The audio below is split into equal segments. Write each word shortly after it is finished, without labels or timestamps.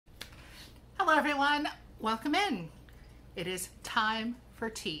Hello everyone, welcome in. It is time for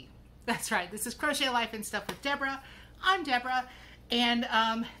tea. That's right, this is Crochet Life and Stuff with Deborah. I'm Deborah, and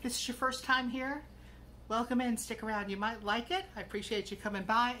this is your first time here. Welcome in, stick around, you might like it. I appreciate you coming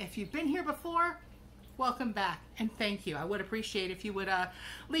by. If you've been here before, welcome back and thank you. I would appreciate if you would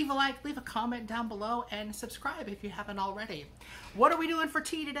leave a like, leave a comment down below, and subscribe if you haven't already. What are we doing for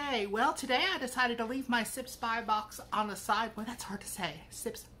tea today? Well, today I decided to leave my Sips by box on the side. Well, that's hard to say,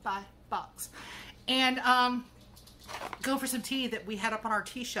 Sips by box, and go for some tea that we had up on our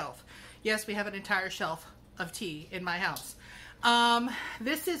tea shelf. Yes, we have an entire shelf of tea in my house.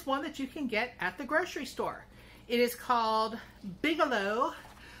 This is one that you can get at the grocery store. It is called Bigelow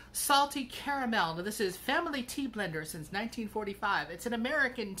Salty Caramel. Now, this is Family Tea Blender since 1945. It's an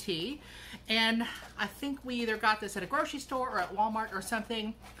American tea, and I think we either got this at a grocery store or at Walmart or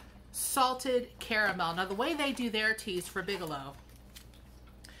something. Salted caramel. Now, the way they do their teas for Bigelow,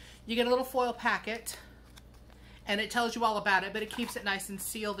 you get a little foil packet, and it tells you all about it, but it keeps it nice and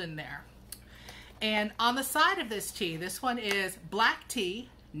sealed in there. And on the side of this tea, this one is black tea,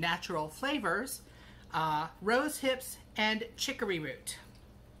 natural flavors, rose hips, and chicory root.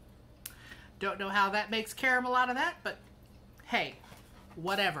 Don't know how that makes caramel out of that, but hey,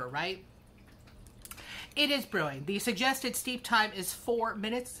 whatever, right? It is brewing. The suggested steep time is 4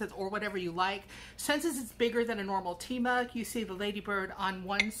 minutes, or whatever you like. Since it's bigger than a normal tea mug, you see the ladybird on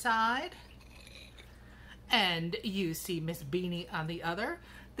one side, and you see Miss Beanie on the other.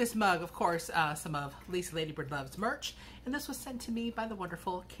 This mug, of course, some of Lisa Ladybird Loves merch, and this was sent to me by the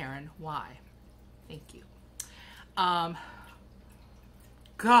wonderful Karen Y. Thank you.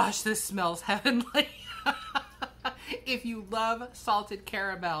 Gosh, this smells heavenly. If you love salted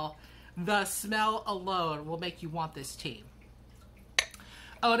caramel, the smell alone will make you want this tea.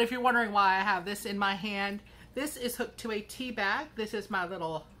 Oh, and if you're wondering why I have this in my hand, this is hooked to a tea bag. This is my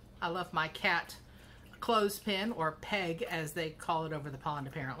little, I love my cat, clothespin, or peg as they call it over the pond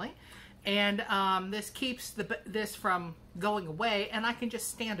apparently. And this keeps this from going away, and I can just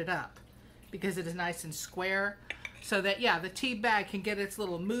stand it up because it is nice and square, so that, yeah, the tea bag can get its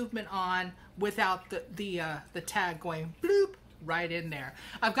little movement on without the tag going bloop right in there.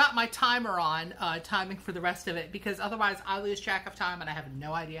 I've got my timer on, timing for the rest of it, because otherwise I lose track of time and I have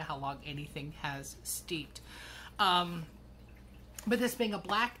no idea how long anything has steeped. But this being a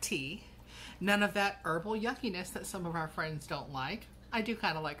black tea, none of that herbal yuckiness that some of our friends don't like. I do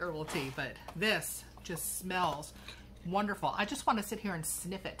kind of like herbal tea, but this just smells wonderful. I just want to sit here and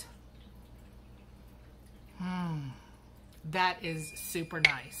sniff it. That is super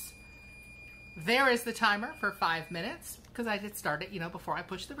nice. There is the timer for 5 minutes, because I did start it, you know, before I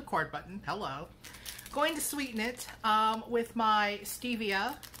pushed the record button. Hello. Going to sweeten it with my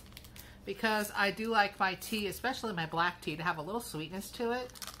stevia, because I do like my tea, especially my black tea, to have a little sweetness to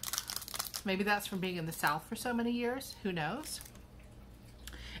it. Maybe that's from being in the South for so many years. Who knows?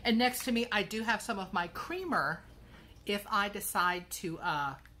 And next to me, I do have some of my creamer if I decide to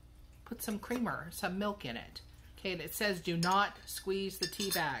put some creamer, some milk in it. Okay, and it says do not squeeze the tea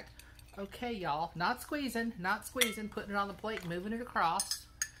bag. Okay, y'all, not squeezing, putting it on the plate, moving it across.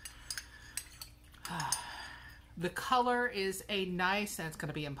 The color is a nice, and it's going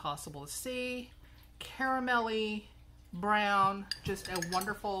to be impossible to see, caramelly brown, just a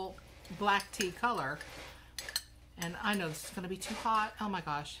wonderful black tea color. And I know this is going to be too hot. Oh my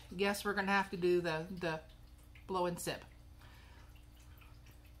gosh. Yes, we're going to have to do the blow and sip.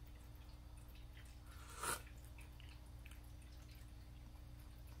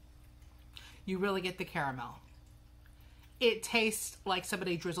 You really get the caramel. It tastes like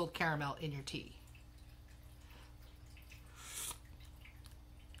somebody drizzled caramel in your tea.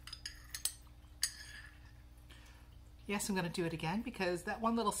 Yes, I'm going to do it again because that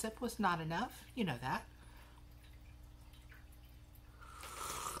one little sip was not enough. You know that.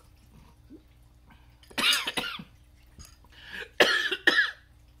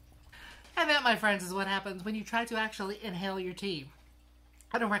 And that, my friends, is what happens when you try to actually inhale your tea.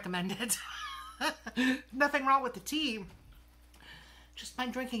 I don't recommend it. Nothing wrong with the tea. Just my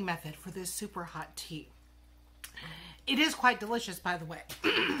drinking method for this super hot tea. It is quite delicious, by the way.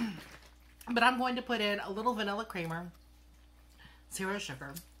 But I'm going to put in a little vanilla creamer, 0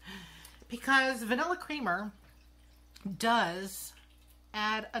 sugar, because vanilla creamer does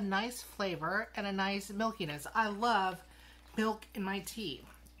add a nice flavor and a nice milkiness. I love milk in my tea.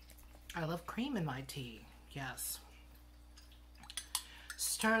 I love cream in my tea. Yes.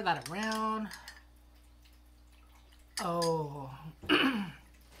 Stir that around. Oh.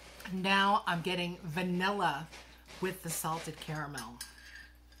 Now I'm getting vanilla with the salted caramel.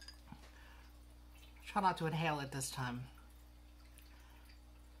 Try not to inhale it this time.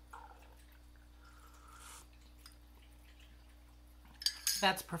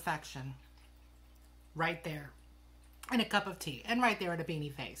 That's perfection. Right there. And a cup of tea. And right there at a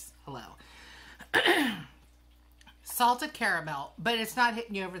beanie face. Hello. Salted caramel, but it's not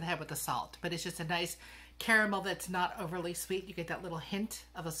hitting you over the head with the salt, but it's just a nice caramel that's not overly sweet. You get that little hint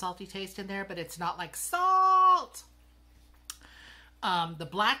of a salty taste in there, but it's not like salt. The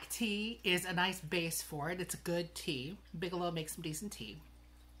black tea is a nice base for it. It's a good tea. Bigelow makes some decent tea.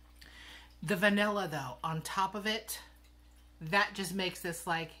 The vanilla, though, on top of it, that just makes this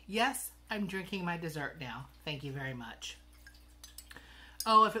like, yes, I'm drinking my dessert now. Thank you very much.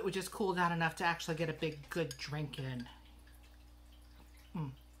 Oh, if it would just cool down enough to actually get a big, good drink in.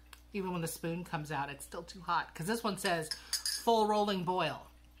 Even when the spoon comes out, it's still too hot. Because this one says full rolling boil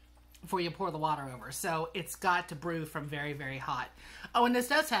before you pour the water over. So it's got to brew from very, very hot. Oh, and this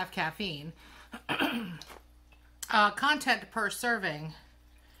does have caffeine. Content per serving,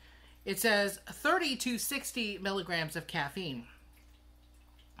 it says 30 to 60 milligrams of caffeine.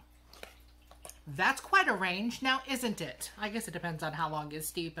 That's quite a range now, isn't it? I guess it depends on how long it's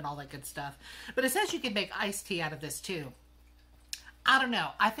steep and all that good stuff. But it says you can make iced tea out of this too. I don't know.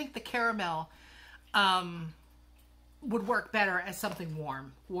 I think the caramel would work better as something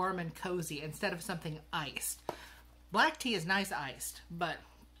warm and cozy instead of something iced. Black tea is nice iced, but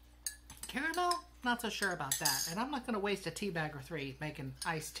caramel, not so sure about that. And I'm not going to waste a tea bag or three making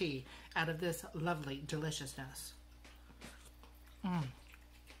iced tea out of this lovely deliciousness.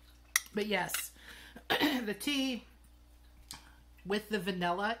 But yes, the tea with the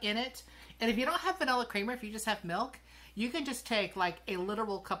vanilla in it. And if you don't have vanilla creamer, if you just have milk, you can just take like a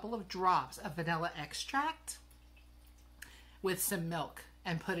literal couple of drops of vanilla extract with some milk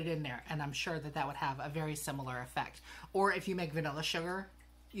and put it in there. And I'm sure that that would have a very similar effect. Or if you make vanilla sugar,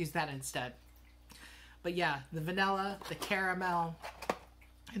 use that instead. But yeah, the vanilla, the caramel,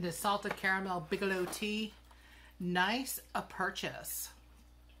 and the salted caramel Bigelow tea, nice a purchase.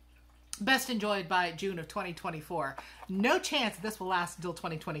 Best enjoyed by June of 2024. No chance this will last until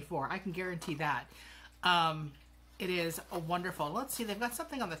 2024. I can guarantee that. It is a wonderful. Let's see, they've got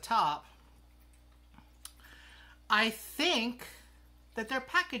something on the top. I think that their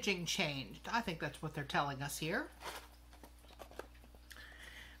packaging changed. I think that's what they're telling us here.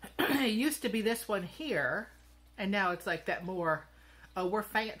 It used to be this one here, and now it's like that more, oh, we're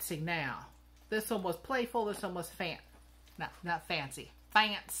fancy now. This one was playful, this one was not fancy.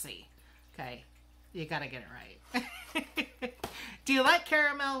 Fancy. Okay, you gotta get it right. Do you like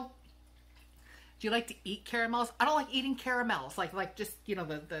caramel? Do you like to eat caramels? I don't like eating caramels, like just, you know,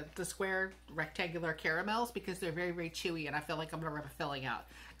 the square rectangular caramels, because they're very, very chewy and I feel like I'm gonna rip a filling out.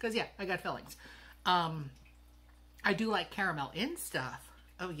 Because yeah, I got fillings. I do like caramel in stuff.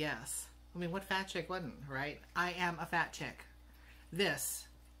 Oh yes. I mean, what fat chick wouldn't, right? I am a fat chick. This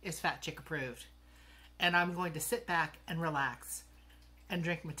is fat chick approved. And I'm going to sit back and relax and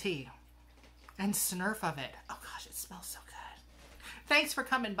drink my tea and snurf of it. Oh gosh, it smells so good. Thanks for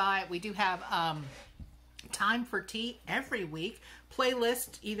coming by. We do have Time for Tea every week.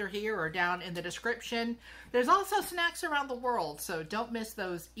 Playlist either here or down in the description. There's also snacks around the world, so don't miss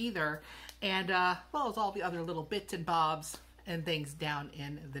those either. And well as all the other little bits and bobs and things down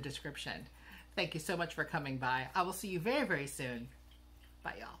in the description. Thank you so much for coming by. I will see you very, very soon.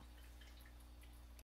 Bye, y'all.